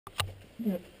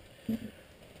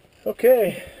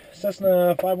Okay,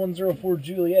 Cessna 5104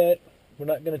 Juliet. We're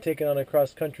not going to take it on a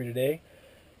cross country today.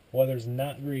 Weather's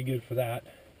not very good for that.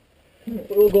 But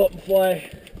we'll go up and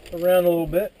fly around a little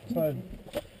bit. So I'd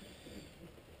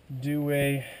do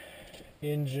a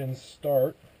engine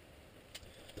start.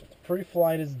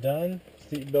 Pre-flight is done.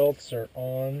 Seat belts are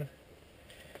on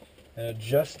and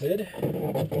adjusted.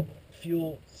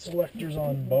 Fuel selectors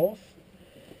on both.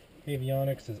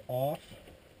 Avionics is off.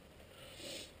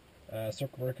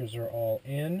 Circuit breakers are all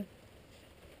in.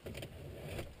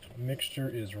 Mixture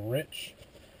is rich.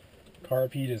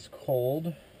 Carb heat is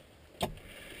cold.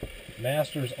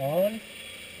 Master's on.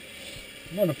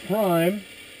 I'm going to prime.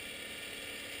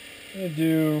 I'm going to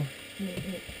do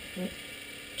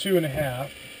 2.5.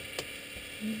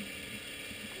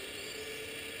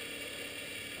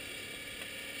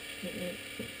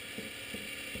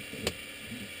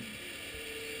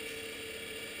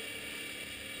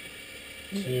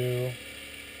 Two.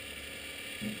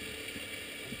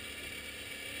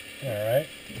 Alright.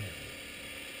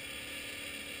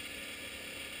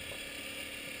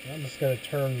 I'm just going to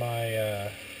turn my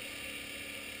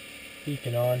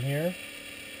beacon on here.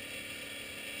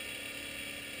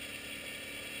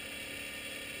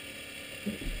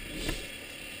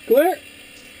 Clear!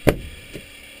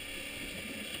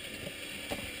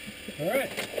 Alright,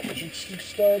 should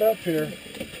start up here.